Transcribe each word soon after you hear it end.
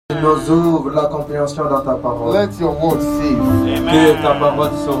Nous ouvre la compréhension dans ta parole. Let your word save. Que ta parole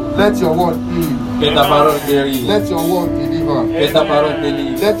sauve. Let your word heal. Que ta parole guérit. Let your word deliver. Que ta parole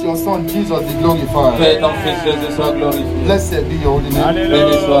délivre. Let your son Jesus be glorified. Que ton fils Jésus soit glorifié. Blessed be your holy name.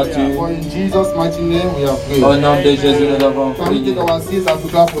 Béni sois-tu. For in Jesus' mighty name we have prayed. Au nom de Jésus, nous avons Can we prié. take our seats as we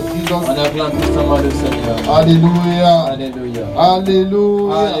clap for Jesus? On acclame puissamment le Seigneur. Hallelujah. Alléluia.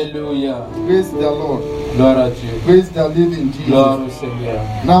 Hallelujah. Alléluia. Praise the Lord. Gloire à Dieu. Praise the living Gloire Jesus. au Seigneur.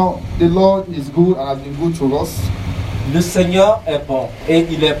 Now, the Lord is good and has been good to us. Le Seigneur est bon et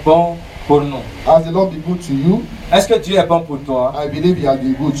il est bon pour nous. Has the Lord been good to you? Est-ce que Dieu est bon pour toi? I believe He has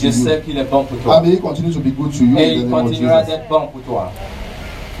been good to Je you. sais qu'il est bon pour And toi. may He continue to be good to you Et in il the name of continuera Jesus. d'être bon pour toi.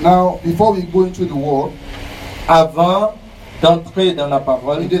 Now, before we go into the word, Avant d'entrer dans la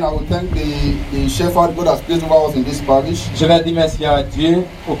parole, and then I will thank the shepherd God has placed over us in this parish, je vais dire merci à Dieu,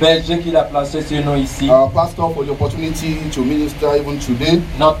 au berger qu'il a placé sur nous ici, our pastor for the opportunity to minister even today.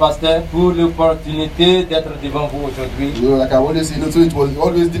 notre pasteur, pour l'opportunité d'être devant vous aujourd'hui. You know, like I always say, so it was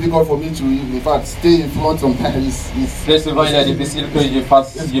always difficult for me to, in fact, stay in front sometimes. Très souvent, il est difficile que je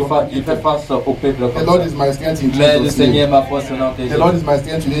fais face au peuple The comme Lord ça. is my strength in Mais le Jesus' Seigneur name. est ma force au nom de The Lord Jésus. is my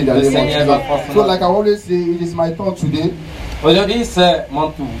strength today in the Le name Seigneur of va Jesus. force So like I always say, it is my turn today. Aujourd'hui, c'est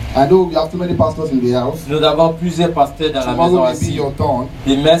mon tour. I know we have too many pastors in the house. Nous avons plusieurs pasteurs dans la maison Tomorrow will be assis. your turn.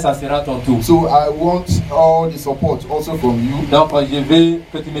 Demain, ça sera ton tour. So I want all the support also from you. Donc, je veux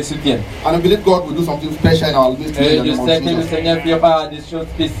que tu me soutiennes. And I believe God will do something special in our midst today Et in the je name sais of que le Jesus. Seigneur fera des choses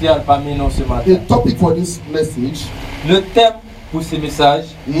spéciales parmi nous ce matin. The topic for this message Le thème pour ce message,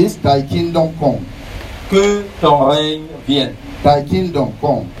 is Thy kingdom come. que ton règne vienne. Thy kingdom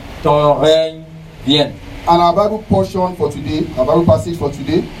come. Ton règne vienne. And our Bible portion for today, our Bible passage for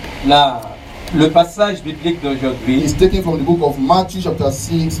today, Le passage biblique d'aujourd'hui, is taken from the book of Matthew chapter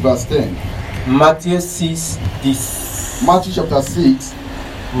 6 verse 10. Matthieu 6, 10. Matthew chapter 6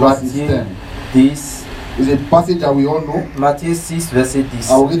 verse Matthieu 10. 10. It's a passage that we all know. Matthieu 6, verset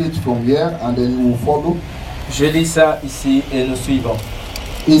 10. I will read it from here and then you will follow. Je lis ça ici et nous suivons.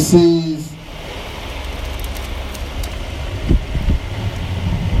 It says,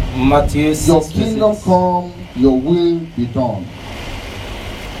 Matthieu 6, Your verset kingdom 10. come, your will be done.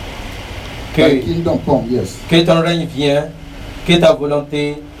 Thy Que, kingdom come, yes. que ton règne vienne, que ta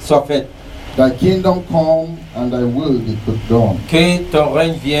volonté soit faite. Thy kingdom come and thy will be done. Que ton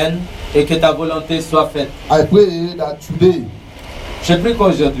règne vienne et que ta volonté soit faite. I pray that today, Je prie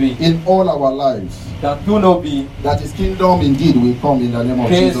qu'aujourd'hui, in all our lives, dans tous nos vies, that his kingdom indeed will come in the name of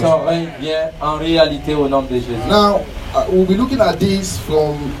que Jesus. son règne vienne en réalité au nom de Jésus. Now, we'll be looking at this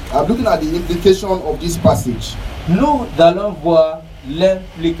from, I'm looking at the implication of this passage. Nous allons voir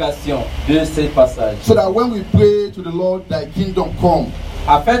l'implication de ces passages. So that when we pray to the Lord, thy kingdom come,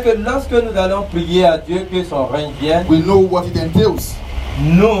 Afin que lorsque nous allons prier à Dieu que son règne vienne, we know what it entails.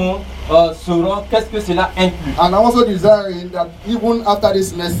 nous saurons qu'est-ce que cela inclut. And I'm also desiring that even after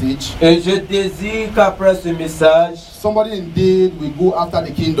this message, Et je désire qu'après ce message, somebody indeed will go after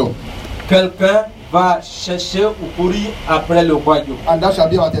the kingdom. quelqu'un va chercher ou courir après le royaume. And that shall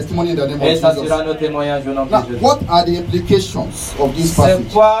be our testimony in the name Et of ça Jesus. sera nos témoignages au nom de Now, Jésus. what are the implications of this C'est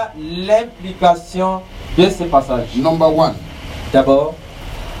passage? quoi l'implication de ce passage? Number one, D'abord,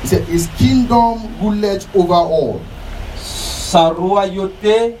 he said, his kingdom ruleth over all. sa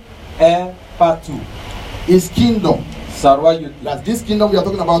royauté est partout. His kingdom, Sa royauté. that's this kingdom we are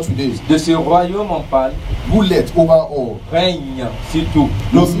talking about today, De ce royaume, on parle, ruleth over all. règne sur tout.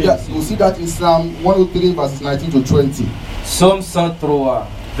 You'll see that in Psalm 103 verses 19 to 20. Psaume 103,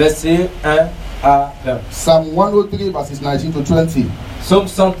 verset 1 à 20. Psalm 103 verses 19 to 20. Psaume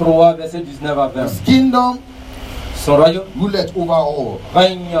 103, verset 19 à 20. His kingdom Son royaume ruleth over all.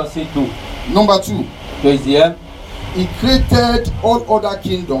 règne sur tout. Number two, Deuxième, he created all other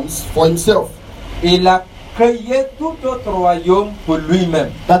kingdoms for himself. il a créé tout autre royaume pour lui-même.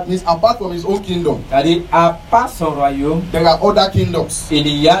 That means apart from his own kingdom, C'est-à-dire, à part son royaume, there are other kingdoms. il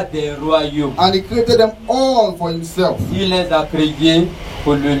y a des royaumes. And he created them all for himself. Il les a créés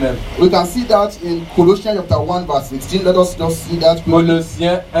pour lui-même. We can see that in Colossians chapter 1 verse 16. Let us just see that.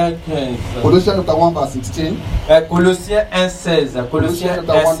 Colossiens 1,15. Colossians chapter 1 verse 16. Colossiens 1,16. Colossiens Colossians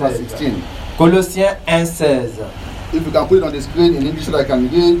chapter 1 verse 1,16. 16. Colossiens 1,16. If you can put it on the screen in English so that I can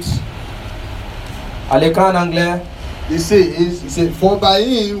read. À l'écran en anglais, He says, for by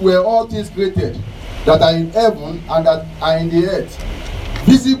him were all things created, that are in heaven and that are in the earth,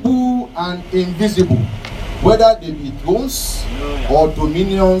 visible and invisible, whether they be thrones or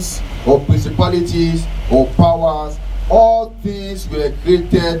dominions or principalities or powers, all things were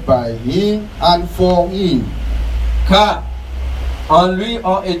created by him and for him. car en lui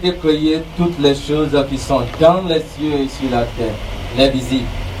ont été créées toutes les choses qui sont dans les cieux et sur la terre, les visibles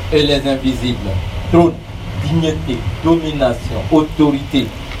et les invisibles. Trône, dignité, domination, autorité,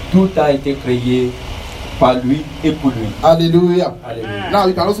 tout a été créé par lui et pour lui. Hallelujah. Alléluia. Now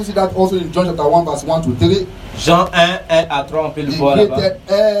you can also see that also in John chapter 1 verse 1 to 3. Jean 1, 1 à 3, on peut le He voir là-bas. created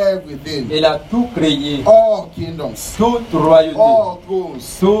everything. Il a tout créé, All kingdoms. toute royauté, All thrones.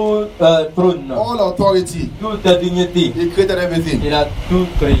 tout trône, All authority. toute dignité. He created everything. Il a tout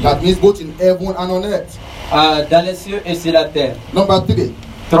créé. That means both in heaven and on earth. Dans les cieux et sur la terre. Number 3.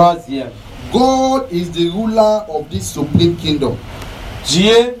 Troisième, God is the ruler of this supreme kingdom.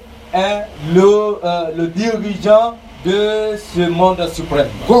 Dieu est le dirigeant de ce monde suprême.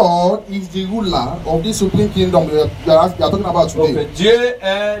 God is the ruler of this supreme kingdom we are talking about today. Donc, Dieu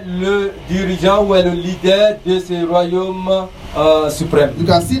est le dirigeant ou est le leader de ce royaume suprême. You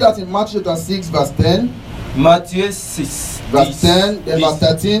can see that in Matthew chapter 6 verse 10, Matthieu 6, verse 10, 10, then 10, verse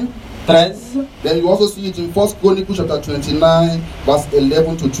 13. 13, Then you also see it in 1 Chronicles chapter 29 verse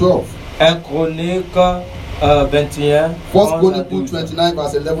 11 to 12. 1 Chronique 21, 1 11 à Chronicles 12. 29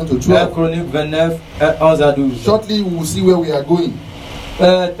 verse 11 to 1 12. Chronique 29, 11 à 12. Shortly we will see where we are going.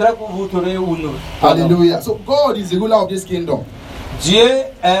 Très court, vous tournez où nous. Hallelujah. So God is the ruler of this kingdom. Dieu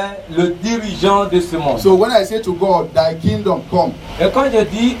est le dirigeant de ce monde. So when I say to God, thy kingdom come, Et quand je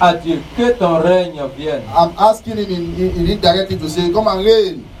dis à Dieu que ton règne vienne, I'm asking him indirectly to say, come and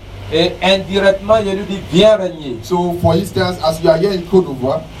reign. et indirectement je lui dis viens régner. So for instance, as you are here in Côte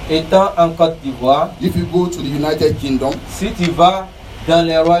d'Ivoire, Étant en Côte d'Ivoire, if you go to the United Kingdom, si tu vas dans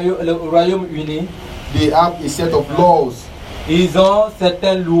le Royaume-Uni, they have a set of laws. ils ont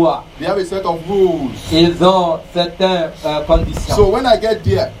certaines lois, They have a set of rules. ils ont certaines conditions. So when I get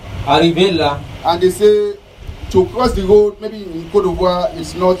there Arrivé là, and they say to cross the road, maybe in Côte d'Ivoire,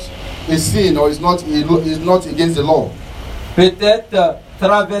 it's not a sin or it's not against the law. peut-être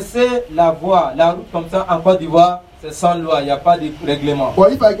traverser la route comme ça en Côte d'Ivoire, c'est sans loi, il n'y a pas de règlement.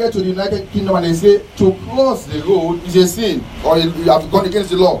 But if I get to the United Kingdom and they say to cross the road is a sin or you have gone against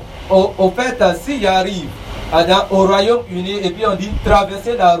the law, Au fait, s'il arrive au Royaume-Uni et puis on dit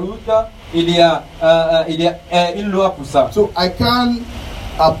traverser la route, il y a une loi pour ça. so I can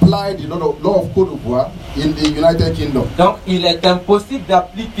apply the law of Côte d'Ivoire in the United Kingdom. Donc, il est impossible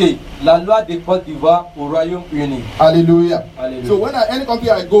d'appliquer la loi de Côte d'Ivoire au Royaume-Uni. Hallelujah. Alléluia. So when any country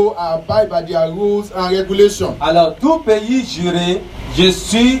I go, I abide by their rules and regulations. Alors, tout pays juré, je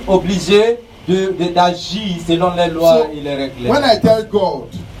suis obligé d'agir selon les lois So, et les règles. When I tell God,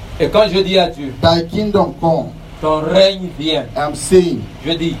 Et quand je dis à Dieu, thy kingdom come, ton règne vient, I'm saying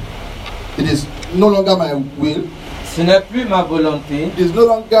je dis, it is no longer my will. ce n'est plus ma volonté, It is no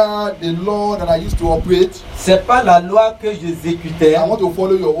longer the law that I used to operate. c'est pas la loi que j'exécutais. I want to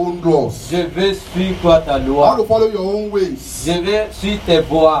follow your own laws. Je veux suivre toi ta I want loi. to follow your own ways. Je veux suivre tes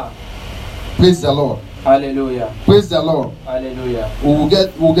voies. Praise the Lord. Alléluia. Praise the Lord. Alléluia. We'll get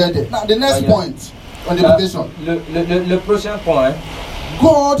there. Now the next point on the invitation. Le prochain point,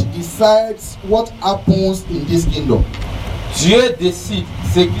 God decides what happens in this kingdom. Dieu décide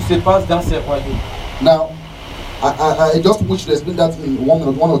ce qui se passe dans ce royaume. Now, I just wish to explain that in 1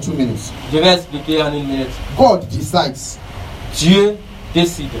 or 2 minutes. Je vais expliquer en une minute. God decides Dieu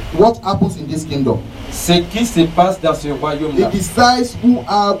décide what happens in this kingdom. ce qui se passe dans ce He royaume-là. decides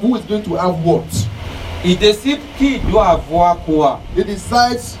who is going to have what. Il décide qui doit avoir quoi. He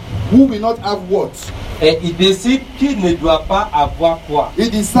decides who will not have what. Et il décide qui ne doit pas avoir quoi. He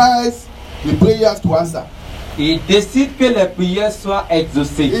decides the prayers to answer. Il décide que les prières soient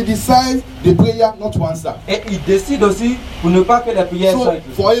exaucées. He decides the prayer not to answer. Et il décide aussi pour ne pas que les prières soient So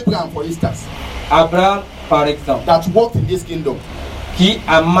exaucées. for Abraham, for instance, Abraham, par exemple, that walked in this kingdom, qui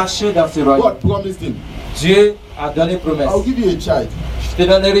a marché dans ce royaume. God promised him, Dieu a donné promesse. I'll give you a child. Je te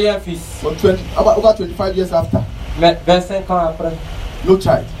donnerai un fils. But over 25 years after, Mais 25 ans après, no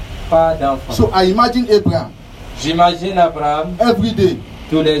child. pas d'enfant. So I imagine Abraham J'imagine Abraham every day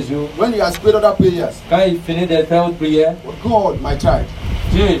tous les jours, when he has prayed other prayers. quand il finit de faire une prière, God, my child.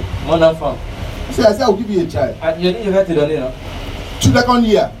 Dieu, mon enfant, I said, I'll give you a child. je dis, je vais te donner, non? Second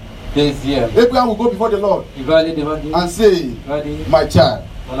year, Deuxième, Abraham will go before the Lord il va aller devant Dieu, and say, il va dire, my child.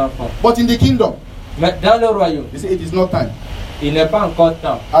 mon enfant. But in the kingdom, Mais dans le royaume, they say it is not time. il n'est pas encore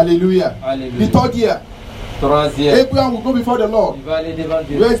temps. Hallelujah. The Alléluia. third year, Troisième, Abraham will go before the Lord. il va aller devant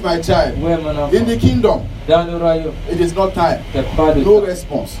Dieu. Where is my child? Où est mon enfant? In the kingdom, Dans le royaume, it is not time. il n'y a pas de No temps,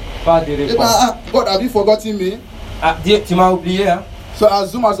 response. pas de réponse. Abraham, God, have you forgotten me? Ah, Dieu, tu m'as oublié, hein? So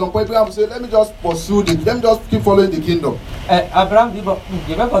as soon as some point, Abraham said, let me just pursue it. Let me just keep following the kingdom. Abraham dit, bon,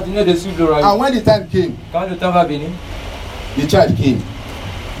 je vais continuer de suivre le royaume. And when the time came, Quand le temps va venir, the child came.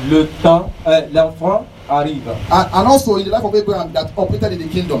 l'enfant arrive. And also in the life of Abraham that operated in the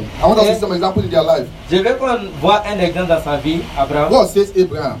kingdom. I want us to see some examples in their life. Je veux qu'on voit un exemple dans sa vie, Abraham. God says,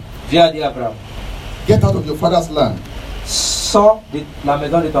 Abraham, Dieu a dit à Abraham, get out of your father's land sors de la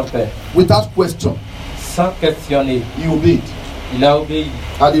maison de ton père, without question. sans questionner. He obeyed. Il a obéi.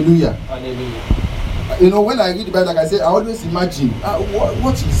 Hallelujah. Alléluia. You know, when I read the Bible, like I say, I always imagine,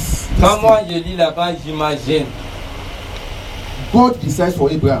 what is this Quand thing? moi je lis là-bas, j'imagine, God decides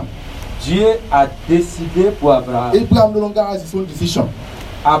for Abraham. Dieu a décidé pour Abraham. Abraham no longer has his own decision.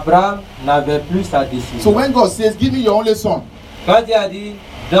 Abraham n'avait plus sa décision. So when God says, give me your only son, Quand Dieu a dit,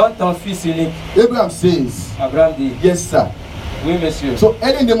 donne ton fils unique, Abraham says, Abraham dit, yes, sir. oui monsieur. So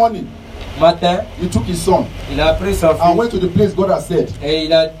early in the morning, Matin, he took his son il a pris son and fils went to the place God has said. et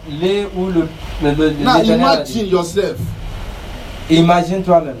il a allé où Now l'Éternel a dit. imagine yourself, Imagine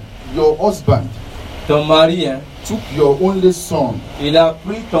toi-même, your husband ton mari, hein, took your only son il a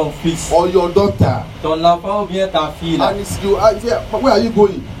pris ton fils, or your daughter, ton enfant ou bien ta fille là, and it's you. I say, but where are you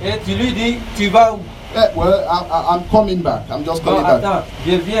going? et tu lui dis, tu vas où? Well, I'm coming back. I'm just Bon, coming back. attends,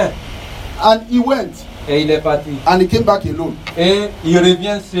 je viens. And he went Et il est parti. and he came back alone. Et il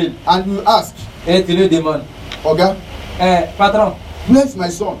revient seul. And you ask, Et tu lui demandes, Oga, patron, where is my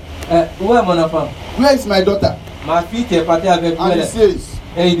son? où est mon enfant? Where is my daughter? Ma fille qui est partie avec And he lui. says,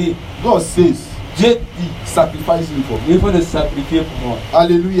 Et il dit, God says, Dieu dit, sacrifice him for me. il faut le sacrifier pour moi.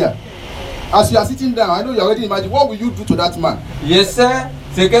 Hallelujah. As you are sitting down, I know you already imagine, what will you do to that man? Je sais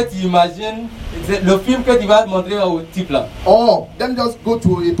ce que tu imagines, c'est le film que tu vas montrer au type là. Or, then just go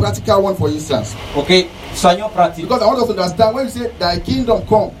to a practical one for instance. Ok, soyons pratiques. Because I want us to understand when you say, thy kingdom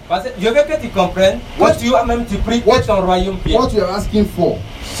come, Parce que je veux que tu comprennes, quand toi-même tu pries que ton royaume vienne, what you are asking for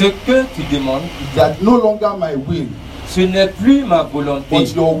ce que tu demandes, is that no longer my will, ce n'est plus ma volonté,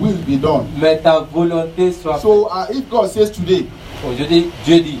 but your will be done. mais ta volonté soit faite. So if God says today, Aujourd'hui,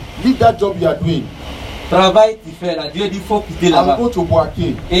 Dieu dit, leave that job you are doing travail tu fais là, Dieu dit, il faut quitter là-bas. and go to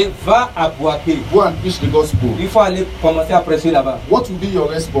Boaké, Et va à Boaké. go and preach the gospel. Il faut aller commencer à prêcher là-bas. What will be your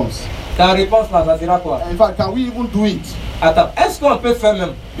response? Ta réponse là, ça sera quoi? In fact, can we even do it? Attends, est-ce qu'on peut faire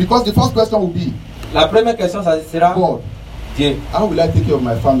même? Because the first question will be, La première question, ça sera, God, Dieu, how will I take care of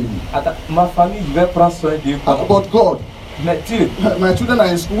my family? attends, ma famille, je vais prendre soin d'eux. But God, Mais Dieu, my children are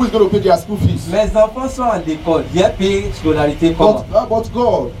in school, who is going to pay their school fees? mes enfants sont à l'école, j'ai payé scolarité comment? But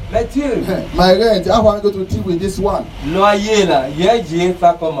God, Mais Dieu, my rent, how am I going to deal with this one? loyer là, j'ai géré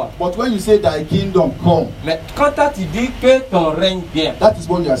ça comment? But when you say thy kingdom come, Mais quand toi, tu dis que ton règne vient, that is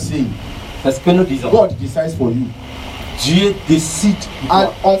what you are saying. c'est ce que nous disons. God decides for you. Dieu décide pour And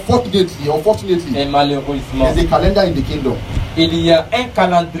toi. unfortunately, Et malheureusement, there's a calendar in the kingdom. il y a un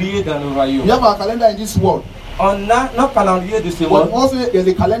calendrier dans le We royaume. have a calendar in this world, On a notre calendrier de ce but monde. also there's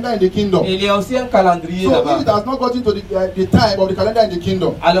a calendar in the kingdom. Il y a aussi un calendrier So là-bas. if it has not gotten to the time of the calendar in the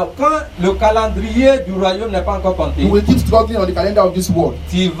kingdom, Alors, quand le calendrier du royaume n'est pas encore compté, you will keep struggling on the calendar of this world.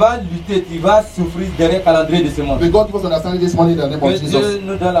 tu vas lutter, tu vas souffrir derrière le calendrier de ce monde. May God give us understanding this morning in the name of Que Jesus. Dieu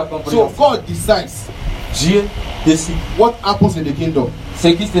nous donne la So compréhension. God decides Dieu décide what happens in the kingdom. ce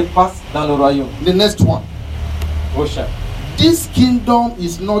qui se passe dans le royaume The next one. prochain. This kingdom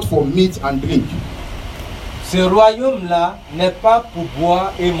is not for meat and drink, Ce royaume-là n'est pas pour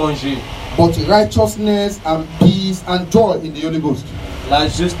boire et manger. but righteousness and peace and joy in the Holy Ghost. La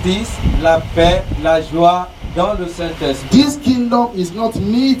justice, la paix, la joie dans le Saint-Esprit. This kingdom is not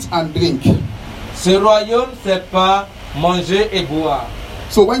meat and drink. Ce royaume, c'est pas manger et boire.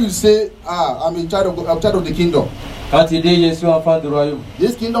 So when you say, I'm a child of the kingdom, Quand tu dis je suis enfant du royaume,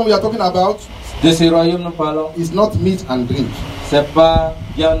 this kingdom we are talking about de ce royaume nous parlons, is not meat and drink, c'est pas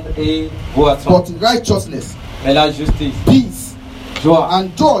viande et boisson, but righteousness, mais la justice, peace, joie and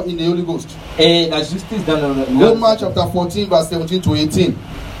joy in the Holy Ghost. et la justice dans le Romans chapter 14, verse 17 to 18.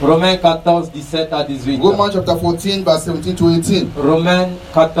 Romains 14, 17 à 18. Romans chapter 14, verse 17 to 18. Romains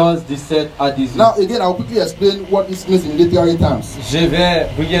 14, 17 à 18. Now, again, I'll quickly explain what this means in literary terms. Je vais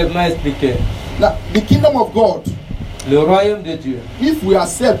brièvement expliquer. Now, the kingdom of God, Le royaume de Dieu. if we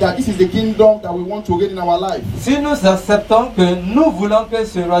accept that this is the kingdom that we want to reign in our life, Si nous acceptons que nous voulons que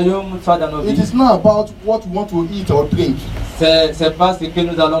ce royaume soit dans nos it vies, is not about what we want to eat or drink. c'est pas ce que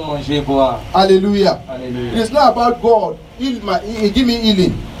nous allons manger et boire. Hallelujah. It Alléluia. is not about God, give me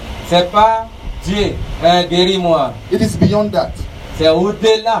healing. C'est pas Dieu, guéris-moi. It is beyond that. C'est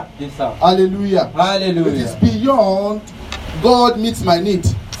au-delà de ça. Hallelujah. It Alléluia. is beyond God meets my need.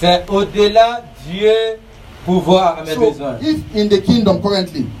 C'est au-delà Dieu pouvoir à mes So, besoins. if in the kingdom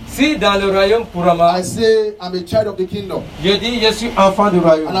currently, Si dans le royaume couramment, I say I'm a child of the kingdom, je dis je suis enfant du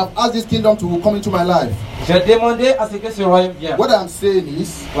royaume, and I've asked this kingdom to come into my life, j'ai demandé à ce que ce royaume vienne. what I'm saying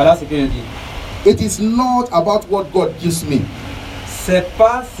is, Voilà ce que je dis. it is not about what God gives me. c'est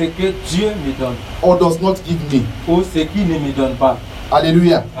pas ce que Dieu me donne or does not give me. ou ce qu'il ne me donne pas.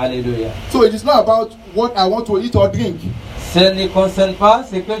 Hallelujah. Alléluia. So it is not about what I want to eat or drink. Ce ne concerne pas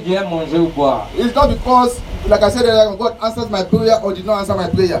ce que Dieu aime manger ou boire. It's not because, like I said earlier, God answers my prayer or did not answer my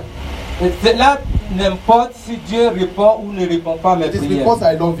prayer. Cela n'importe si Dieu répond ou ne répond pas à mes It is prières. because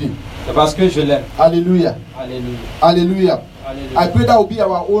I love Him. C'est parce que je l'aime. Hallelujah. Alléluia. Hallelujah. I Alléluia. pray that will be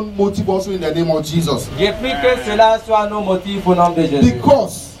our own motive also in the name of Jesus. Je prie que cela soit nos motifs au nom de Jésus.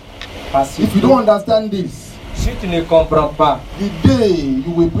 Because Parce que if you don't understand this, si tu ne comprends pas, the day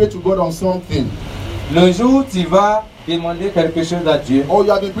you will pray to God on something, le jour où tu vas demander quelque chose à Dieu, or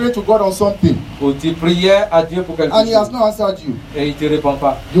you have been praying to God on something, ou tu priais à Dieu pour quelque and He has chose not answered you, et il ne te répond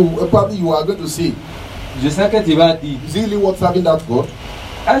pas, probably you are going to say, je sais que tu vas dire, is it really worth serving that God?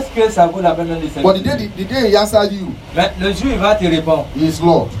 est-ce que ça vaut la peine de But servir? the day He answered you, Mais le jour où il va te répondre, He is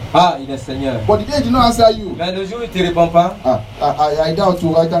Lord. ah, il est Seigneur. But the day He did not answer you, Mais le jour où il ne te répond pas, I doubt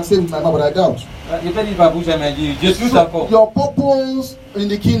too. I can say with my mouth, but I doubt. je te dis pas bouche à main, dis, Dieu tout encore. Your purpose in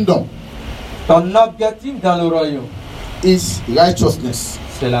the kingdom Ton objectif dans le royaume, is righteousness,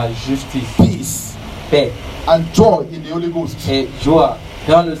 c'est la justice, peace, paix and joy in the Holy Ghost. et joie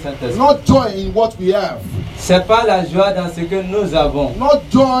dans le Saint-Esprit. Not joy in what we have, C'est pas la joie dans ce que nous avons. not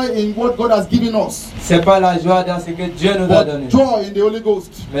joy in what God has given us, C'est pas la joie dans ce que Dieu nous a donné. but joy in the Holy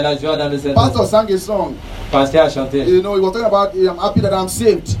Ghost. Mais la joie dans le Pastor Saint-Esprit. sang a song. Pasteur a chanté. You know, he was talking about, I'm happy that I'm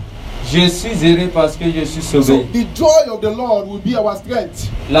saved. Je suis heureux parce que je suis So sauvé. the joy of the Lord will be our strength.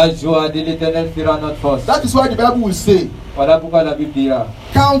 La joie de l'Éternel sera notre force. That is why the Bible will say, Voilà pourquoi la Bible dira,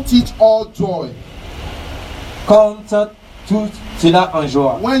 count it all joy compte tout cela en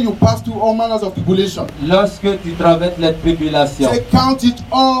joie. when you pass through all manners of tribulation. Lorsque tu traverses les tribulations, Say, count it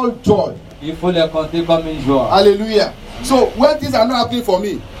all joy. il faut les compter comme une joie. Hallelujah. So when things are not happening for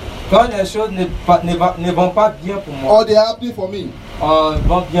me, Quand les choses ne vont pas bien pour moi, or they are happening for me,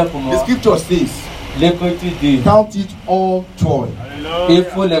 vont bien pour the moi, scripture says, l'Écriture dit, count it all joy. il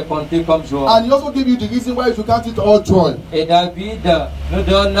faut les compter comme joie. And he also gave you the reason why you should count it all joy. Et David nous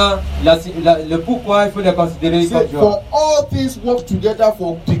donne le pourquoi il faut les considérer Say, comme joie. for all things work together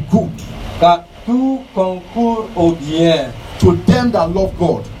for the good Car tout concourt au bien to them that love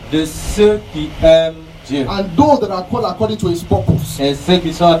God de ceux qui aiment Dieu and those that are called according to His purpose. et ceux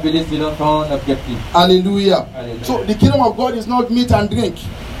qui sont appelés selon son objectif. Hallelujah. Hallelujah. So the kingdom of God is not meat and drink.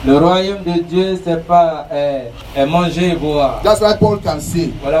 Le royaume de Dieu, c'est pas manger et boire. That's why Paul can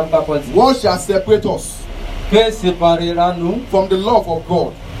say, Voilà pourquoi Paul dit, what shall separate us que séparera-nous from the love of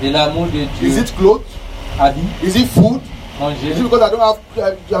God? de l'amour de Is Dieu? it clothes? Habit, Is it food? manger, Is it because I don't have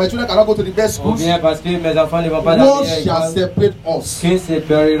my children cannot go to the best ou schools? bien parce que mes enfants ne vont pas dans What les shall écoles. separate us Que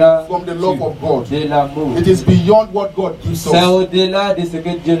séparera from the love of God? de l'amour? It is beyond what God gives C'est us. au-delà de ce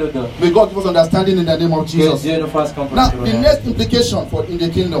que Dieu nous donne. May God give us understanding in the name of Que Jesus. Dieu nous fasse Now, comprendre. the next implication for in the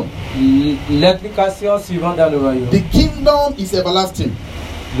kingdom, L'implication suivante dans le royaume. the kingdom is everlasting.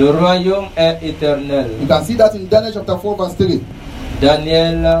 Le royaume est éternel. You can see that in Daniel chapter 4 verse 3.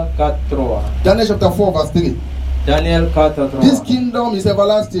 Daniel 4.3. Daniel chapter 4 verse 3. Daniel 4.3. This kingdom is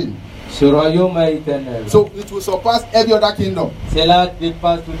everlasting. Ce royaume est éternel. So it will surpass every other kingdom. Cela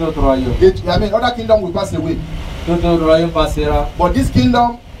dépasse tout autre royaume. Other kingdom will pass away. Tout autre royaume passera. But this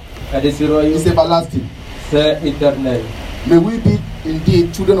kingdom Et de ce is royaume, everlasting. c'est éternel. May we be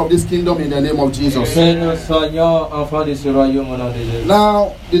indeed children of this kingdom in the name of Jesus. Que nous soyons enfants de ce royaume au nom de Jésus. Now,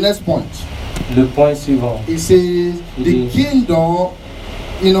 the next point. Le point suivant. It says the kingdom,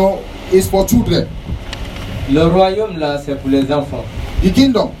 is for children. Le royaume là, c'est pour les enfants. The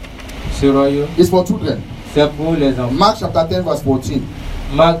kingdom Ce royaume, is for children. c'est pour les enfants. Mark chapter 10 verse 14.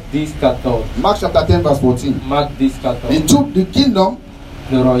 Marc 10, 14. Mark chapter 10 verse 14. Marc 10, 14. The kingdom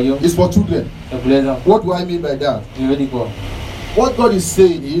Le royaume, is for children. c'est pour les enfants. What do I mean by that? Je veux dire quoi? What God is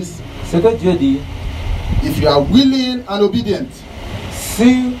saying is, Ce que Dieu dit, if you are willing and obedient,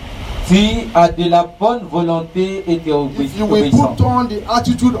 si tu as de la bonne volonté et tu es if you will obéissant, put on the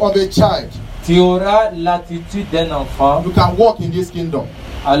attitude of a child, tu auras l'attitude d'un enfant, you can walk in this kingdom.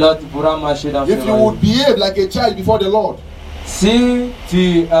 alors tu pourras marcher dans ce If you royaume. would behave like a child before the Lord, Si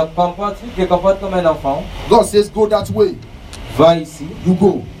tu te comportes comme un enfant, God says, go that way, va ici, you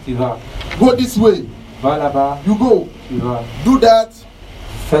go. tu vas. Go this way, Va là-bas, you go. tu vas. Do that,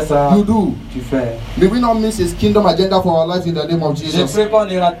 Fais ça, you do. tu fais. May we not miss His kingdom agenda for our life in the name of Je Jesus. prie qu'on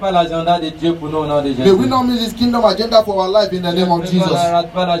ne rate pas l'agenda de Dieu pour nous au nom de Jésus. May we not miss His kingdom agenda for our life in the name of Je prie qu'on ne Jesus.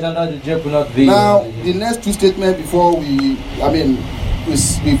 rate pas l'agenda de Dieu pour notre vie. au Now, nom de the Jésus. next two statements before we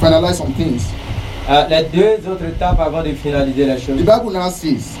finalize some things. Les deux autres étapes avant de finaliser les choses. The Bible now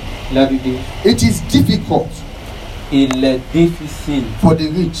says, La Bible dit, it is difficult il est difficile for the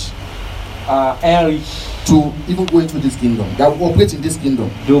rich à un riche to even go into this kingdom, that will operate in this kingdom.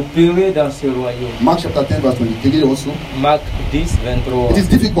 d'opérer dans ce royaume. Mark chapter 10 verse 23 also. Marc 10, 23. It is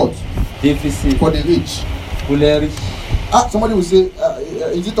difficult Difficile for the rich. pour les riches. Somebody will say,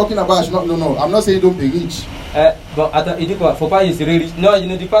 is he talking about, no, I'm not saying don't be rich. Bon, attends, il dit quoi? Faut pas y être riche. Non, il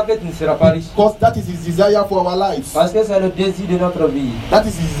ne dit pas que tu ne seras pas riche. Because that is his desire for our lives. Parce que c'est le désir de notre vie. That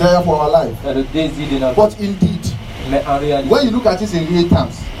is his desire for our life. C'est le désir de notre But vie. indeed, Mais en réalité, when you look at it in real terms,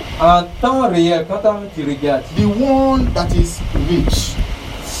 en temps réel, quand tu regardes, the one that is rich,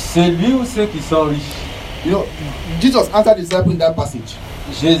 c'est lui ou ceux qui sont riches. you know, Jesus answered the disciple in that passage.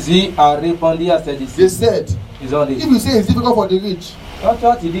 Jésus a répondu à ses They disciples. said, Ils ont dit, if you say it's difficult for the rich, quand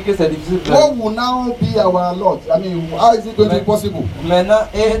toi tu dis que c'est difficile pour what will now be our lot? I mean, how is it going to be possible? maintenant,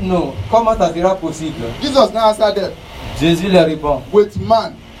 et nous, comment ça sera possible? Jesus now answered them, Jésus leur répond, with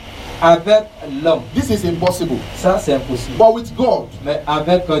man, avec l'homme, this is impossible. ça c'est impossible. But with God, Mais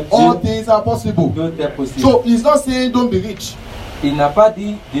avec all Dieu, things are possible. tout est possible. So he's not saying don't be rich, Il n'a pas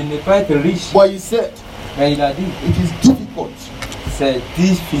dit de ne pas être riche, but he said mais il a dit, it is difficult c'est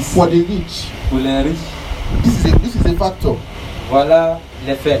for difficile the rich. pour les riches. This is a factor. Voilà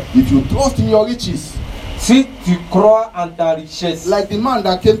les faits. If you trust in your riches, Si tu crois en ta richesse, like the man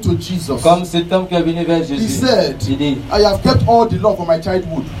that came to Jesus, comme cet homme qui est venu vers he Jésus, said, il dit, I have kept all the law from my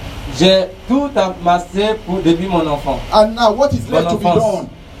childhood, j'ai tout amassé depuis mon enfant. and now what is Mon left to be enfance. done?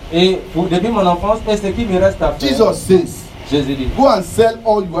 Et depuis mon enfance, et ce qui me reste à faire, Jesus says, Jésus dit, go and sell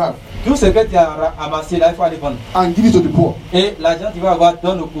all you have tout ce que tu as amassé là, il faut aller vendre. and give it to the poor. Et l'argent que tu vas avoir,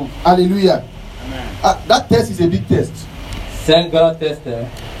 donne au pauvres. Hallelujah. That test is a big test. C'est un grand test, hein.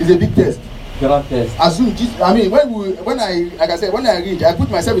 It's a big test. Grand test. Assume Jesus, I mean, when I read, I put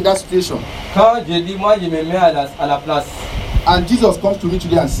myself in that situation, Quand je dis, moi, je me mets à la place. and Jesus comes to me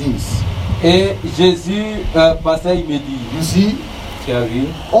today and says, Et Jésus passait, il me dit, you see, tu as vu,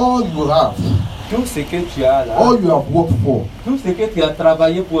 all you have, tout ce que tu as là, all you have worked for, tout ce que tu as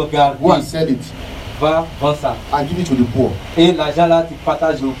travaillé pour garder, go and sell it va vendre ça. and give it to the poor. Et l'argent là, tu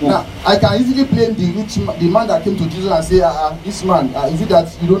partages au pauvre. Now, I can easily blame the man that came to Jesus and say, this man, is it that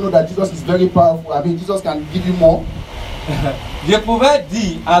you don't know that Jesus is very powerful? I mean, Jesus can give you more. Je pouvais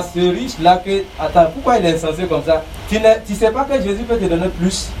dire à ce riche là que, attends, pourquoi il est insensé comme ça? Tu ne sais pas que Jésus peut te donner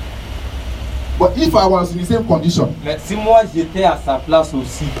plus. But if I was in the same condition, Mais si moi j'étais à sa place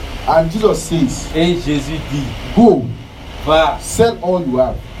aussi, and Jesus says, et Jésus dit, go, va, sell all you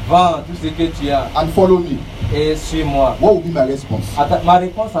have, vends tout ce que tu as and follow me, et suis-moi. what will be my response? Attends, ma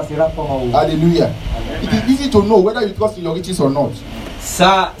réponse, ça sera comment? Hallelujah. It is easy to know whether you trust in your riches or not.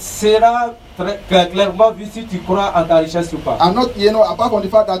 Ça sera très clairement vu si tu crois en ta richesse ou pas. I'm not, apart from the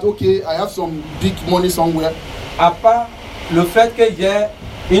fact that, okay, I have some big money somewhere, À part le fait qu'il y ait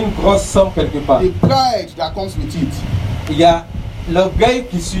une grosse somme quelque part, the pride that comes with it, il y a l'orgueil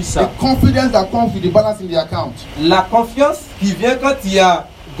qui suit the ça, confidence that comes with the balance in the account. la confiance qui vient quand il y a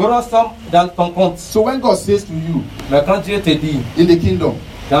grosse somme dans ton compte. So when God says to you, Mais quand Dieu te dit, in the kingdom,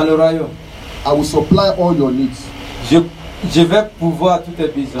 dans le royaume, I will supply all your needs je vais pouvoir tous tes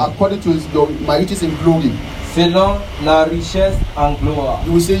besoins, according to my riches in glory, selon la richesse en gloire.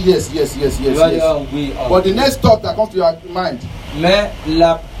 you will say yes, yes, yes, Tu yes, vas dire yes. oui. But the next thought that comes to your mind, Mais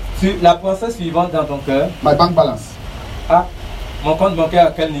la pensée suivante dans ton cœur, my bank balance, ah, mon compte bancaire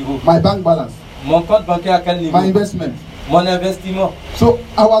à quel niveau? my bank balance, Mon compte bancaire à quel niveau? my investment. Mon investissement. So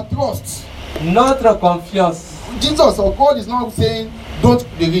our trust, Notre confiance. Jesus or God is not saying don't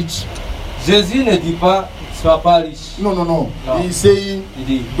be rich. Jésus ne dit pas sois pas riche. No. No. He's saying Il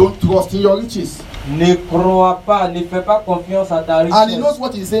dit don't trust in your riches. ne crois pas, ne fais pas confiance à ta And he richesse. knows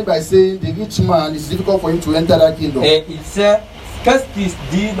what he's saying by saying the rich man, it's difficult for him to enter that kingdom. Et il sait qu'est-ce qu'il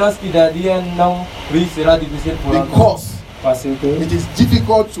dit lorsqu'il a dit un homme riche sera difficile pour entrer. Because Parce que it is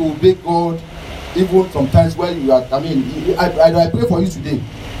difficult to obey God even sometimes when you are, I pray for you today,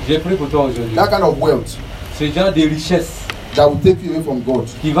 j'ai pris pour toi aujourd'hui. that kind of wealth Ce genre de richesse that will take you away from God,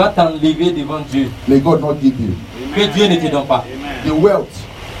 qui va t'enlever devant Dieu. may God not give you. Que Dieu ne te donne pas. The wealth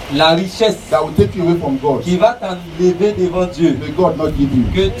La richesse that will take you away from God, qui va t'enlever devant Dieu. may God not give you.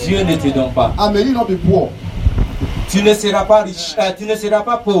 Que Dieu ne te donne pas. And may you not be poor. Tu ne seras pas riche, tu ne seras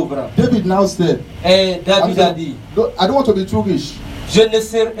pas pauvre. David now said, Et David a dit, I don't want to be too rich, je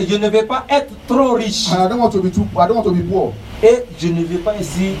ne vais pas être trop riche. and I don't want to be poor. Et je ne vais pas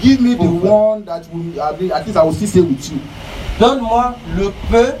ici. Give me the pauvre. one that will, at least I will still stay with you. Donne-moi le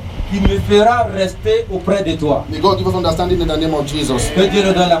peu qui me fera rester auprès de toi. May God give us understanding in the name of Jesus. Que Dieu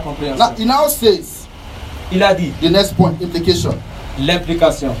nous donne la Now, compréhension. he now says, Il a dit, the next point, implication.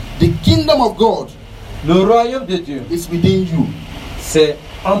 l'implication. The kingdom of God Le royaume de Dieu, is within you. c'est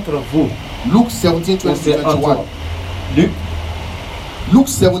entre vous. Luke 17, Ou 20, c'est 21. entre Luc Luke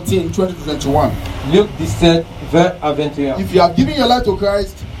 17, 20 to 21. Luc 17, 20 à 21. If you have given your life to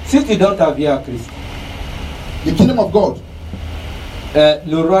Christ, Si tu donnes ta vie à Christ, the kingdom of God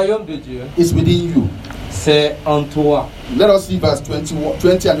le royaume de Dieu, is within you. c'est en toi. Let us see verse 20 and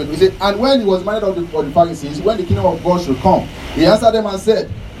 20. He said, and when he was minded of the Pharisees, when the kingdom of God should come, he answered them and said,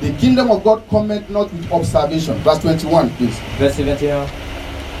 the kingdom of God cometh not with observation. Verse 21, please. Verset 21.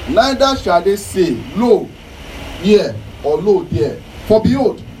 Neither shall they say, lo, here, or lo, there. For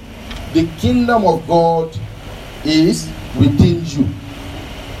behold, the kingdom of God is within you.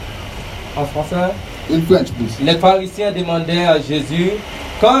 En français, In French, please. les pharisiens demandaient à Jésus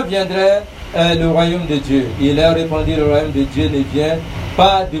quand viendrait le royaume de Dieu. Il leur répondit, le royaume de Dieu ne vient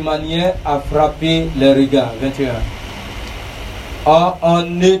pas de manière à frapper les regards. 21. Or, on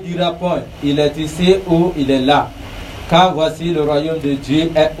ne dira point, il est ici ou il est là, car voici le royaume de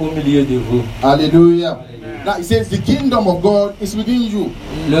Dieu est au milieu de vous. Hallelujah. Hallelujah. Now it says the kingdom of God is within you.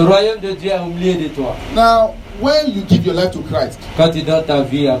 Le royaume de Dieu est au milieu de toi. Now, when you give your life to Christ, Quand tu donnes ta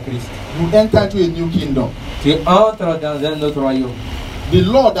vie à Christ, you enter into a new kingdom. tu entres dans un autre royaume. The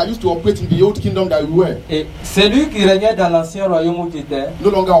Lord that used to operate in the old kingdom that we were Et celui qui régnait dans l'ancien royaume où tu étais, no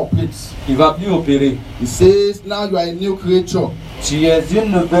longer operates. il ne va plus opérer. He says, now you are a new creature. Tu es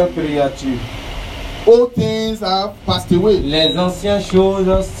une nouvelle créature. All things have passed away. Les anciennes choses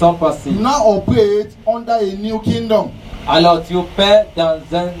sont passées. You now operate under a new kingdom. Alors tu opères dans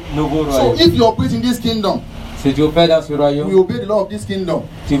un nouveau So royaume. if you operate in this kingdom, Si tu opères dans ce we royaume, obey the law of this kingdom.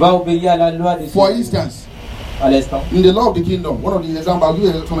 tu vas obéir à la loi de ce For royaume. instance, À l'instant. in the law of the kingdom, one of the examples, I'll give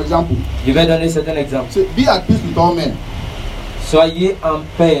you some example. Je vais donner certains exemples. Say, be at peace with all men. Soyez en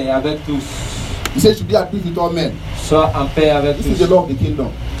paix avec tous. He says, to be at peace with all men. Sois en paix avec This is tous. the law of the kingdom.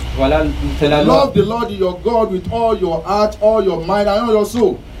 Voilà, c'est la loi. Love the Lord your God with all your heart, all your mind, and all your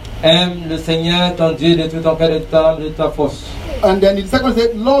soul. Aime le Seigneur, ton Dieu, de tout ton cœur, de toute ta âme, de toute ta force. And then the second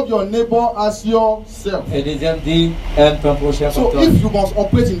says, love your neighbor as yourself. Et deuxième dit, aime ton prochain comme So toi. if you must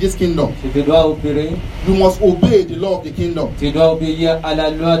operate in this kingdom, Si tu dois opérer, you must obey the law of the kingdom. tu dois obéir à la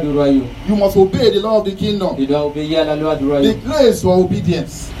loi du royaume. You must obey the law of the kingdom. Tu dois obéir à la loi du The royaume. grace for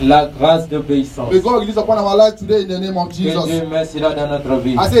obedience. La grâce d'obéissance. May God release upon our lives today in the name of Que Jesus. Dieu met cela dans notre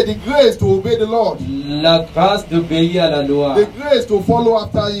vie. I say the grace to obey the Lord. La grâce d'obéir à la loi. The grace to follow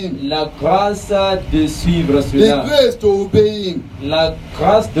after Him. La grâce de suivre The cela. grace to obey Him. La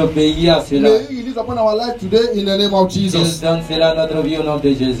grâce d'obéir à cela. May He release upon our life today in the name of Il Jesus. donne cela à notre vie au nom de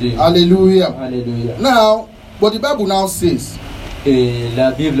Jésus. Hallelujah. Alléluia. Now, but the Bible now says, Et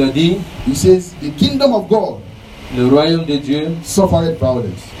la Bible dit, it says, the kingdom of God le royaume de Dieu, suffered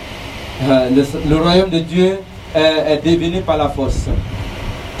violence. le royaume de Dieu est devenu par la force.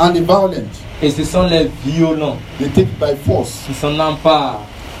 And the violent, Et ce sont les violents they take it by force. qui s'en emparent.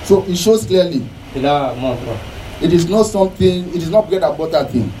 So it shows clearly, Cela montre. it is not something, it is not bread and butter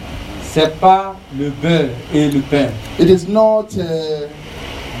thing. C'est pas le beurre et le pain. It is not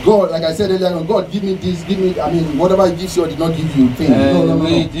God, like I said earlier, God give me this, give me, I mean, whatever He gives you or did not give you, thing. No.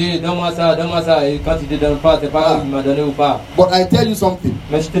 Oui, Dieu, donne-moi ça, donne-moi ça. Et quand il te donne pas, c'est pas qu'il m'a donné ou pas. But I tell you something,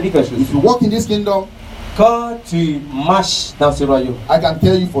 Mais je te dis quelque chose. if you walk in this kingdom, Quand tu marches dans ce royaume, I can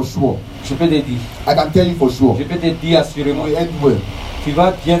tell you for sure, je peux te dire, I can tell you for sure, je peux te dire it assurément, will end well. tu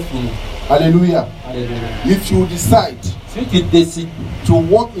vas bien finir. Hallelujah. Alléluia. If you decide Si tu décides to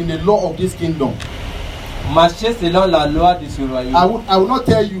walk in the law of this kingdom, marcher selon la loi de ce royaume, I will not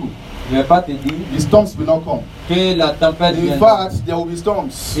tell you je ne vais pas te dire the storms will not come. que la tempête In viendra. fact, there will be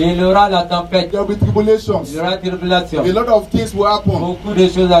storms. Il y aura la tempête, There will be tribulations. il y aura tribulation. A lot of things will happen. Beaucoup de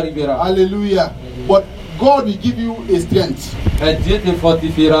choses arriveront. Hallelujah. But God will give you a strength. Et Dieu te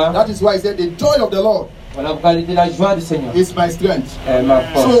fortifiera. That is why He said, the joy of the Lord Voilà pourquoi il dit la joie du Seigneur is my strength. est ma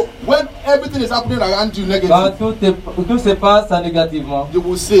force. So when everything is happening around you Quand negative, tout se passe négativement, you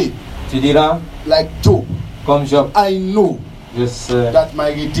will say, tu diras, like Job, comme Job, I know je sais that my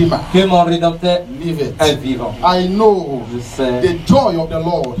Redeemer que mon Rédempteur liveth. est vivant. I know Je sais the joy of the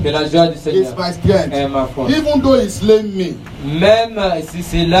Lord que la joie du is Seigneur my strength. est ma force. Even though He slay me, Même si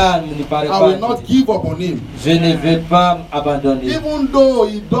cela ne paraît I will pas, not give up on Him. je ne vais pas m'abandonner. Even though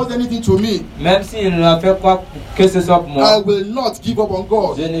He does anything to me, Même s'il n'a fait quoi que ce soit pour I moi, will not give up on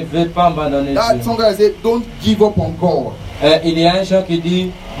God. je ne vais pas m'abandonner. That Dieu. song I say, don't give up on God. Il y a un chant qui dit,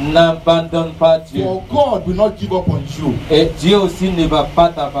 n'abandonne pas Dieu. For God will not give up on you. Et Dieu aussi ne va pas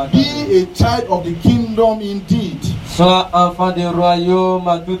t'abandonner. Be a child of the kingdom indeed. Sois enfant du royaume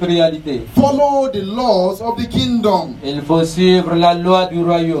en toute réalité. Follow the laws of the kingdom. Il faut suivre la loi du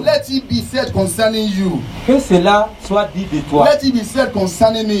royaume. Let it be said concerning you. Que cela soit dit de toi. Let it be said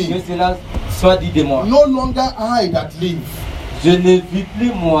concerning Que me. cela soit dit de moi. No longer I that live, Je ne vis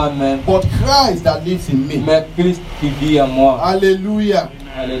plus moi-même, but Christ that lives in me. mais Christ qui vit en moi. Hallelujah.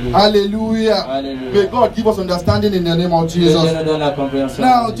 Alléluia. Hallelujah. Alléluia. May God give us understanding in the name of Que Dieu Jesus. nous donne la compréhension.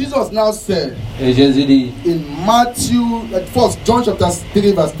 Now, Jesus now said Et Jésus dit, in Matthew, first John chapter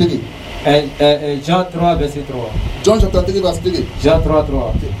 3 verse 3. Jean 3, verset 3. John chapter 3 verse 3. Jean 3,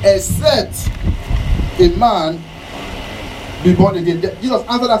 3. Except a man be born again. Jesus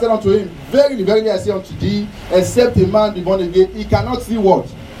answered and said unto him, Verily, verily I say unto thee, except a man be born again, he cannot see what?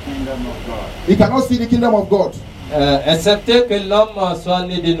 Kingdom of God. He cannot see the kingdom of God. Excepté que l'homme soit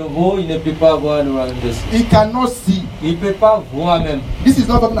né de nouveau, il ne peut pas voir le royaume de Dieu. He cannot see. Il ne peut pas voir même. This is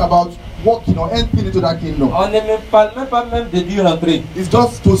not talking about walking or entering into that kingdom. On ne parle même pas même de dire entrer. It's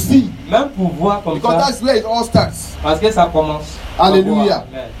just to see. Même pour voir comme Because ça. that's where it all starts. Parce que ça commence. Hallelujah.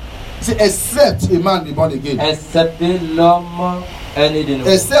 Amen. See, except a man be born again. Excepté l'homme est né de nouveau.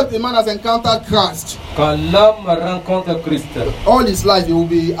 Except a man has encountered Christ. Quand l'homme rencontre Christ, All his life he will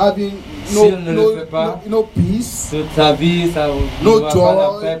be having Si on ne le fait pas, no peace. toute sa vie, ça No ne va pas joy.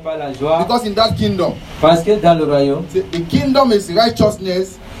 la paix, pas la joie. Because in that kingdom, Parce que dans le royaume, see, the kingdom is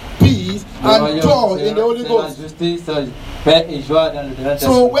righteousness, peace, le and royaume, joy in the Holy c'est la Ghost. justice, paix et joie dans le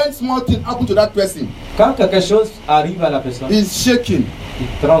Saint-Esprit. So when small thing happen to that person, Quand quelque chose arrive à la personne, he's shaking, il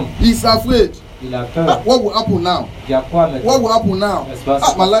tremble, he's afraid. il a Ah, peur. what will happen now? Il y a quoi What maintenant? will happen now?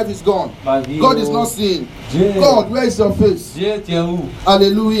 Ah, my life is gone. Ma vie, God is oh, not seeing. Dieu, God, where is your face? Dieu, tu es où?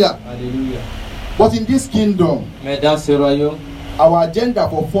 Hallelujah. Alléluia. But in this kingdom, Mais dans ce royaume, our agenda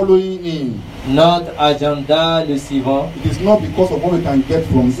for following him, notre agenda, le suivant, it is not because of what we can get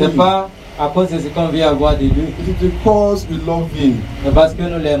from c'est him. pas à cause de ce qu'on vient avoir de lui, It is because we love him. mais parce que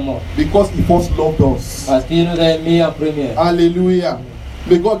nous l'aimons. Because he first loved us. Parce qu'il nous a aimés en premier. Hallelujah.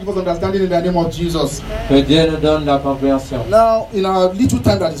 May God give us understanding in the name of Jesus. Que Dieu nous donne la compréhension. Now, in our little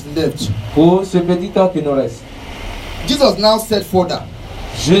time that is left, Pour ce petit temps qui nous reste, Jesus now said further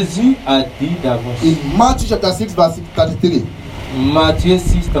Jésus a dit d'avance. in Matthew chapter 6, verse 33. Matthieu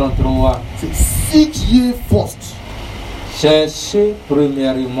 6, 33. Seek ye first Cherchez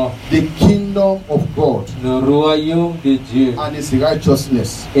premièrement the kingdom of God le royaume de Dieu and his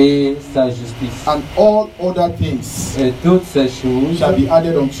righteousness, et sa justice. and all other things Et toutes ces choses shall be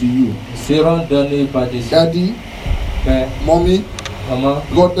added unto you. seront données par-dessus. Daddy, Père, mommy, maman,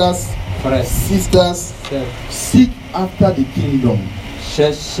 brothers, frère, sisters, sœur, seek after the kingdom,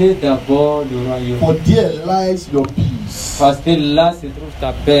 cherchez d'abord le royaume. for there lies your peace, Parce que là se trouve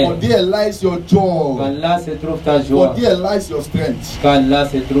ta paix. for there lies your Quand joy, là se trouve ta for joie. there lies your strength. Quand là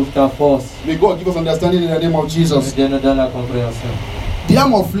se trouve ta force. May God give us understanding in the name of Que Jesus. Dieu nous donne la compréhension. The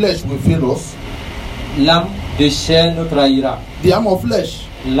arm of flesh will fail us. L'âme de chair nous trahira. The arm of flesh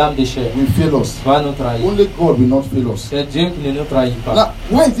L'âme de chair will fail us. va nous trahir. Only God will not fail us. C'est Dieu qui ne nous trahit pas. Now,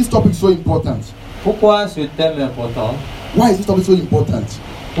 why is this topic so important? Pourquoi ce thème est important? Why is this topic so important?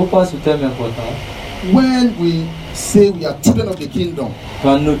 Pourquoi ce thème est important? When we say we are children of the kingdom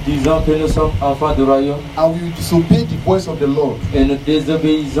Quand nous disons que nous sommes enfants du royaume and we disobey the voice of the Lord, et nous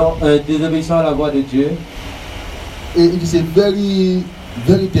désobéissons à la voix de Dieu, it is a very,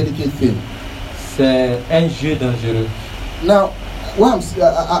 very delicate thing. c'est un jeu dangereux. Now, what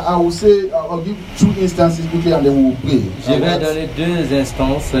I will say, I'll give two instances quickly and then we will pray. Je vais donner deux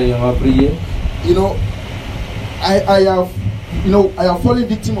instances et on va prier. You know, I have fallen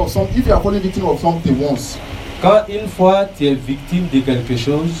victim of something. If you are falling victim of something once, Quand une fois tu es victime de quelque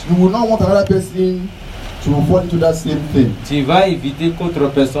chose, you will not want another person to fall into that same thing. tu vas éviter qu'autre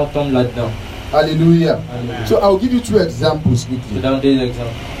personne tombe là-dedans. Hallelujah. Alléluia. So I'll give you two examples Je quickly. donne deux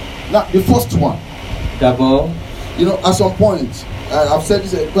exemples. Now, the first one, D'abord, you know, at some point, I've said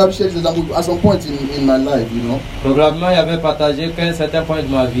this, probably shared this example. At some point in my life, you know, probablement il avait partagé qu'à un certain point de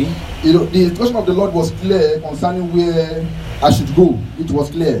ma vie, the instruction of the Lord was clear concerning where I should go. It was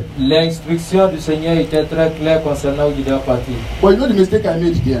clear. l'instruction du Seigneur était très claire concernant où il doit partir. But you know the mistake I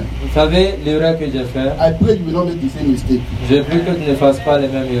made then? Vous savez l'erreur que j'ai faite? I pray you will not make the same mistake. Je prie que tu ne fasses pas les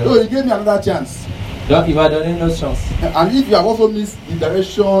mêmes So erreurs. he gave me another chance. Donc il va donner une autre chance. And if you have also missed the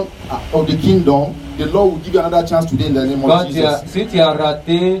direction of the kingdom, the Lord will give you another chance today in the name Quand of Jesus. si tu as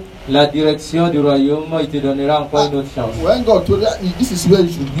raté la direction du royaume, il te donnera encore une autre chance. When God told you this is where you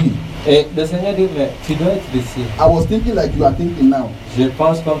should be, Et le Seigneur dit, mais tu dois être ici. I was thinking like you are thinking now. Je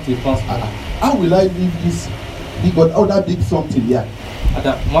pense comme tu penses. How will I leave this big or other big something here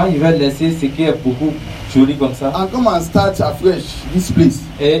Attends, moi je vais laisser ce qui est beaucoup joli comme ça. and come and start afresh this place?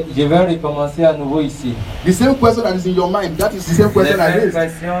 Et je vais recommencer à nouveau ici. The same question that is in your mind, that is the same Les question I mêmes raised.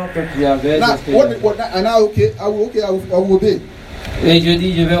 questions que tu avais. Now, de ce que and now I will obey. Et je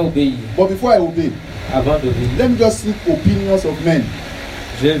dis, je vais obéir. But before I obey, Avant d'obéir, let me just seek opinions of men.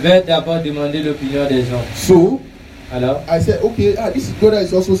 je vais d'abord demander l'opinion des gens. So, Alors, I said, okay, this brother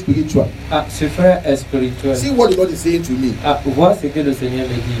is also spiritual. ce frère est spirituel. See what the Lord is saying to me. Vois ce que le Seigneur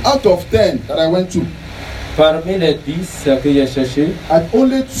me dit. Out of 10 that I went to, Parmi les 10 que j'ai cherché, and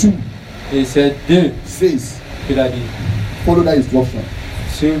only 2 et c'est 2 says, qu'il a dit. follow that instruction.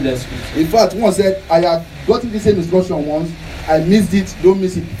 Sur l'instruction. In fact, one said, I have gotten the same instruction once, I missed it, don't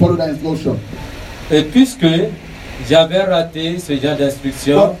miss it, follow that instruction. Et puisque j'avais raté ce genre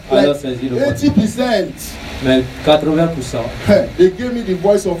d'instruction, But alors like saisis le bon. 80%, Mais 80%, they gave me the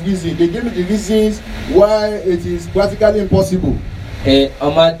voice of reason. They gave me the reasons why it is practically impossible. et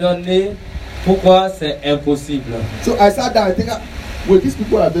on m'a donné pourquoi c'est impossible. So I sat down and think, well, these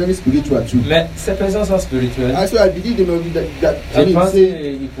people are very spiritual too. Mais ces personnes sont spirituelles. And so I believe they will be that Je I mean, pense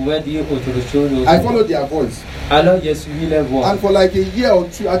say, qu'ils pouvaient dire autre chose. I followed their voice. Alors j'ai suivi les voix. And for like a year or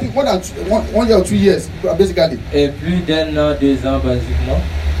two, I think more than one year or 2 years, basically, Et plus d'1 an, 2 ans, basiquement,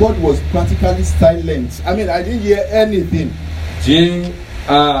 God was practically silent. I mean, I didn't hear anything.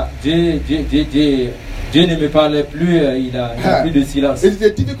 Dieu ne me parlait plus, il y a plus de silence. It is a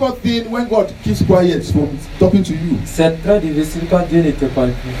difficult thing when God keeps quiet from talking to you. C'est très difficile quand Dieu ne te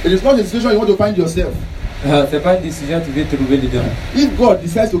parle plus. It is not a situation you want to find yourself. C'est pas une décision que tu veux trouver dedans. If God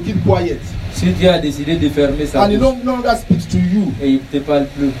decides to keep quiet Si Dieu a décidé de fermer sa and He bouche no longer speaks to you, et il ne te parle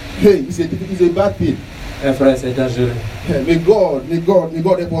plus, hey, it's a bad thing. un frère, c'est dangereux. Hey, may God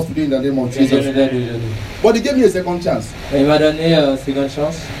help us today in the name of Que Dieu Jesus. nous aide aujourd'hui. But He gave me a second chance. Et il m'a donné une seconde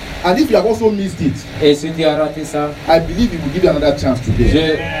chance. And if you have also missed it, Et si tu as raté ça, I believe He will give you another chance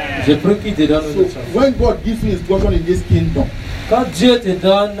today. je prie qu'il te donne une So autre chance. when God gives you instruction in this kingdom, Quand Dieu te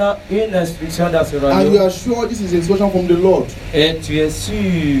donne une instruction dans ce and you royaume, are sure this is instruction from the Lord, et tu es sûr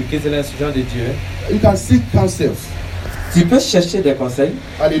que c'est l'instruction de Dieu, you can seek counsel. tu peux chercher des conseils,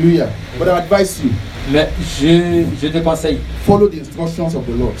 Hallelujah. But I advise you, mais je te conseille, follow the instructions of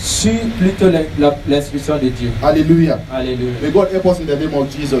the Lord. suis plutôt l'instruction de Dieu. Hallelujah. Alléluia. May God help us in the name of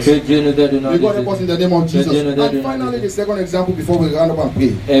Jesus. Que Dieu nous donne le nom May de God help us in Jésus. the name of Que Jesus. Dieu nous donne le And nom de finally, the Jésus. second example before we round up and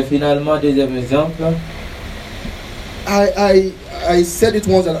pray. Et finalement, deuxième exemple, I said it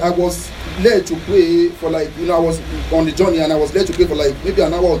once that I was led to pray for like, I was on the journey and I was led to pray for like maybe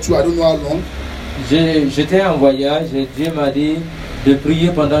an hour or 2, I don't know how long. j'étais en voyage et Dieu m'a dit de prier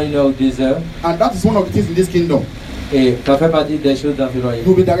pendant 1 heure ou 2 heures. And that is one of the things in this kingdom. Et ça fait partie des choses dans ce royaume.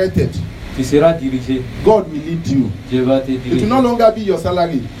 You'll be directed. Tu seras dirigé. God will lead you. Dieu va te It will diriger. no longer be your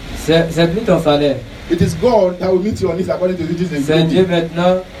salary. C'est plus ton salaire. It is God that will meet your needs according to riches and C'est Dieu glory.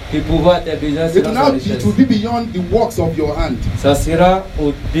 maintenant qui pourvoit tes besoins It will selon now sa it richesse. will be beyond the works of your hand. Ça sera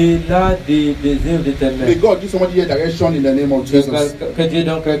au-delà des œuvres de tes May mains. God give somebody a direction in the name of Jesus. Que Dieu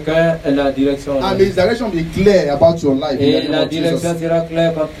donne quelqu'un la direction. And may His direction be clear about your life in Et the name la of direction Jesus. sera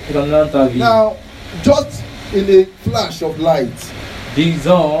claire dans ta vie. Now, just in a flash of light,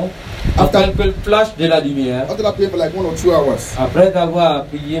 Disons, After- en quelques flashs de la lumière, after I prayed for like 1 or 2 hours, après avoir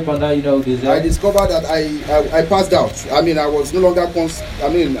prié pendant 1 heure ou 2 I heures, discovered that I passed out. I mean, I was no longer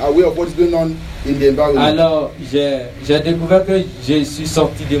aware of what is going on in the environment. alors j'ai découvert que je suis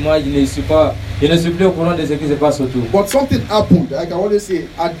sorti de moi, je ne suis plus au courant de ce qui se passe autour. But something happened, like I always say,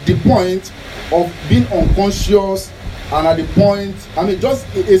 at the point of being unconscious and at the point, just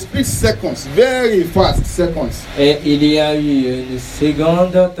a split seconds, very fast seconds. Et il y a eu une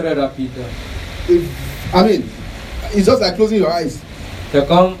seconde très rapide. It's just like closing your eyes. C'est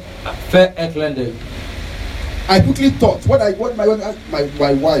comme faire un clin d'œil. I quickly thought, what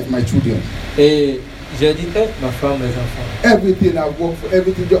my wife, my children, Et j'ai dit, ma femme, mes enfants. everything I worked for,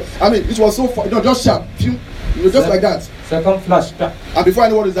 everything. It was so far, just sharp, just like that. C'est comme flash. Tac. And before I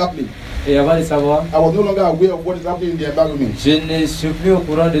know what is happening, Et avant de savoir, I was no longer aware of what is happening in the environment. je ne suis plus au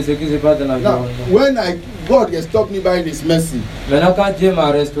courant de ce qui se passe dans Now, l'environnement. when God restored me by His mercy, Maintenant, quand Dieu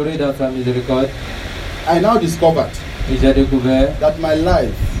m'a restauré dans sa miséricorde, I now discovered et j'ai découvert that my life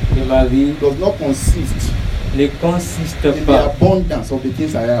que ma vie does not consist ne consiste in the pas abundance of the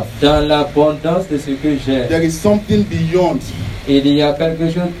things I have. dans l'abondance de ce que j'ai. There is something beyond. Il y a quelque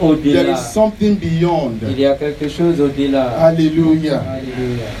chose There au-delà. is something beyond. Il y a quelque chose au-delà. Hallelujah.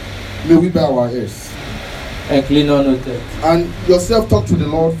 Alléluia. May we bow our heads. Inclinons nos têtes. And yourself talk to the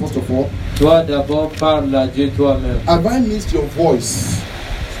Lord first of all. Toi d'abord parle à Dieu toi-même. Have I missed your voice?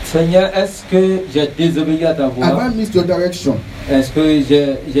 Seigneur, est-ce que j'ai désobéi à ta Have voix? I missed your direction? Est-ce que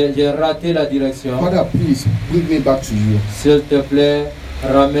j'ai raté la direction? Father, please bring me back to you. S'il te plaît,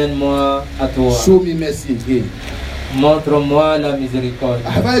 ramène-moi à toi. Show me mercy again. Montre-moi la miséricorde.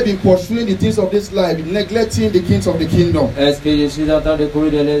 Have I been pursuing the things of this life, neglecting the kings of the kingdom? Est-ce que je suis en train de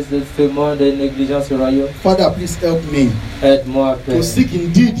courir de ce monde et négligeant ce royaume? Father, please help me Aide-moi, Père, to seek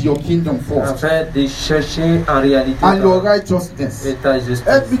indeed your kingdom first afin de chercher en réalité and your ta- righteousness. et ta justice.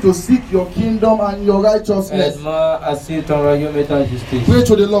 Help me to seek your kingdom and your righteousness. Aide-moi à suivre ton royaume et ta justice. Pray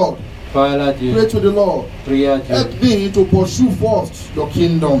to the Lord. Parle à Dieu. Pray to the Lord. Prie à Dieu. Help me to pursue first your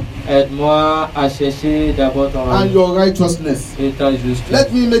kingdom Aide-moi à chercher d'abord ton and royaume your righteousness. et ta justice.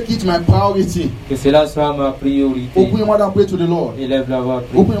 Let me make it my priority. Que cela soit ma priorité. Open your mouth and pray to the Lord. Élève la voix,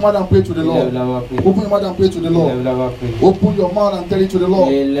 prie. Open your mouth and pray to the Élève Lord. la voix, prie. Open your mouth and pray to the Élève Lord. la voix, prie. Open your mouth and tell it to the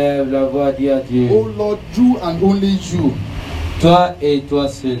Lord. Élève la voix, dis à Dieu. Oh Lord, you and only you Toi et toi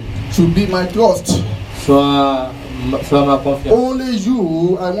seul. should be my trust. Sois ma confiance. Only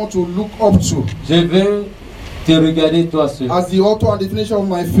you I want to look up to Je veux te regarder toi seul. as the author and the finisher of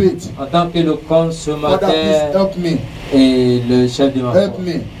my faith. En tant que le Father, please consommateur help me. et le chef de ma Help foi.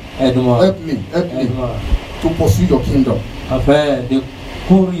 me. Aide-moi. Help me. Help me Aide-moi. to pursue your kingdom. Afin de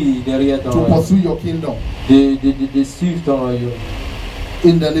courir derrière ton To royaume. pursue your kingdom. De suivre ton royaume.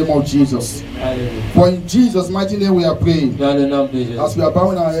 In the name of Jesus. Alléluia. For in Jesus' mighty name we are praying. Dans le nom de Jésus. As we are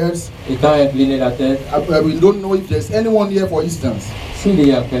bowing our heads, Étant incliné la tête, we don't know if there's anyone here, for instance, s'il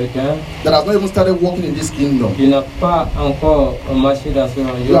y a quelqu'un that has not even started walking in this kingdom. qui n'a pas encore marché dans ce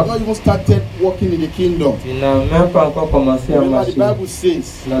You have royaume, not even started walking in the kingdom. qui n'a même pas encore commencé à Remember, the marcher, Bible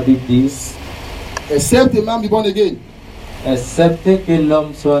says, la Bible dit, except a man be born again, excepté que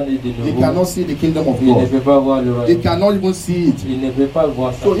l'homme soit né de he nouveau, cannot see the kingdom of il ne God. peut pas voir le He royaume. cannot even see it. Il ne peut pas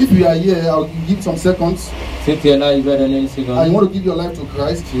voir ça. So if you are here, I'll give some seconds Si tu es là, il va donner une and you seconde. want to give your life to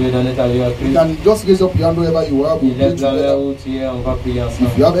Christ, Tu veux donner ta vie à you Christ. can just raise up your hand wherever you are. We'll Il pray lève la main together. où tu es, on va prier If you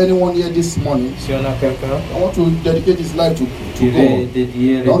ensemble. have anyone here this morning, Si on a quelqu'un I want to dedicate his life to qui veut God.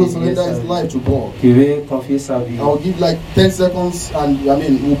 dédier, I want to redédier surrender sa his vie, life to God. qui veut confier sa vie, I'll give like 10 seconds and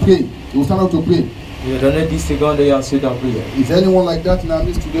we'll pray. We'll stand up to pray. je vais donner 10 secondes et ensuite on prie. Is there anyone like that in our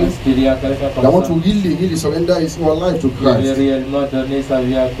midst today Est-ce qu'il y a quelqu'un that want comme to ça really surrender his whole life to qui veut Christ? réellement donner sa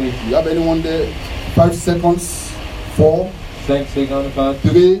vie à Christ? You have anyone there? 5 seconds, 4, 5 secondes, 4,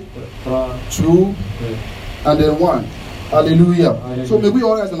 3, 3, 2, 2. and then 1. Hallelujah. Hallelujah. So may we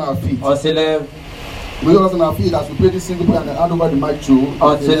all rise on our feet. On s'élève, May we all rise on our feet as we pray this single prayer and hand over the mic to.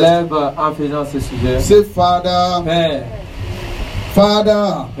 on s'élève en faisant ce sujet. Say, Father, Père,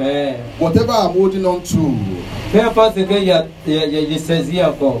 Father, Père, whatever I'm holding on to peu importe ce qu'il y a saisi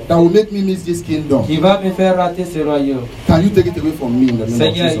encore, that will make me miss this kingdom, qui va me faire rater ce royaume. can you take it away from me in the name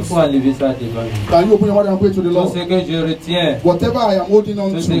Seigneur, of il Jesus? faut enlever ça devant nous. Can you open your mouth and pray to the Tout Lord? ce que je retiens, Whatever I am holding on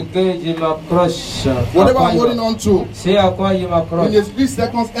tout ce to, que je m'accroche, whatever I'm holding on to, c'est à quoi je in m'accroche. a split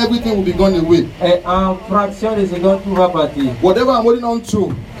seconds, everything will be gone away. Et en fraction de seconde, tout va partir. Whatever I'm holding on to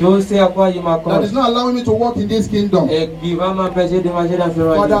Tout ce à quoi je that m'accroche is not allowing me to walk in this kingdom, et qui va m'empêcher de marcher dans ce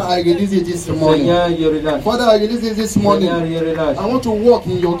Father, royaume. I release it this morning. Seigneur, je relâche. Father, I release it this morning. Seigneur, je relâche. I want to walk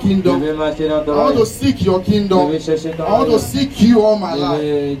in your Je kingdom. vais marcher dans ton I want to royaume. seek your Je kingdom. vais chercher ton I want to royaume. seek you all my Je life.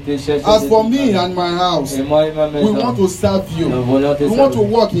 vais te chercher. As de for toute me ta and my house, vie. Et moi et ma we maison, want to serve you. nous voulons te We want to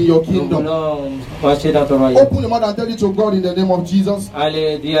servir. walk in your Nous kingdom. voulons marcher dans ton royaume. Open your mouth and tell it to God in the name of Jesus.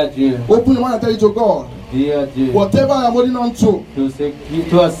 Allez, dis à Dieu. Open your mouth and tell it to God. Dis à Dieu. Whatever I'm holding on to, Tout ce qui,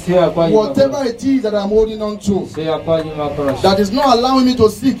 toi, c'est à quoi je whatever m'accroche. it is that I'm holding on to, C'est à quoi je m'accroche. that is not allowing me to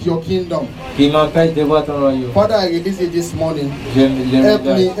seek your kingdom. Qui m'empêche de voir ton royaume. Father, I release it this morning. Je Help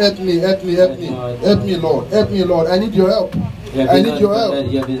me, help me, help me, help me. Help me, Lord. Help me, Lord. I need your help. I need your help.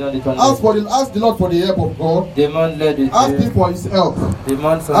 Il y a besoin de ton Ask aide. ask the Lord for the help of God. Demande l'aide de Ask Him Dieu. for His help.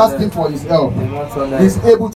 Demande son Ask Him aide. for His help. Demande son aide. He's able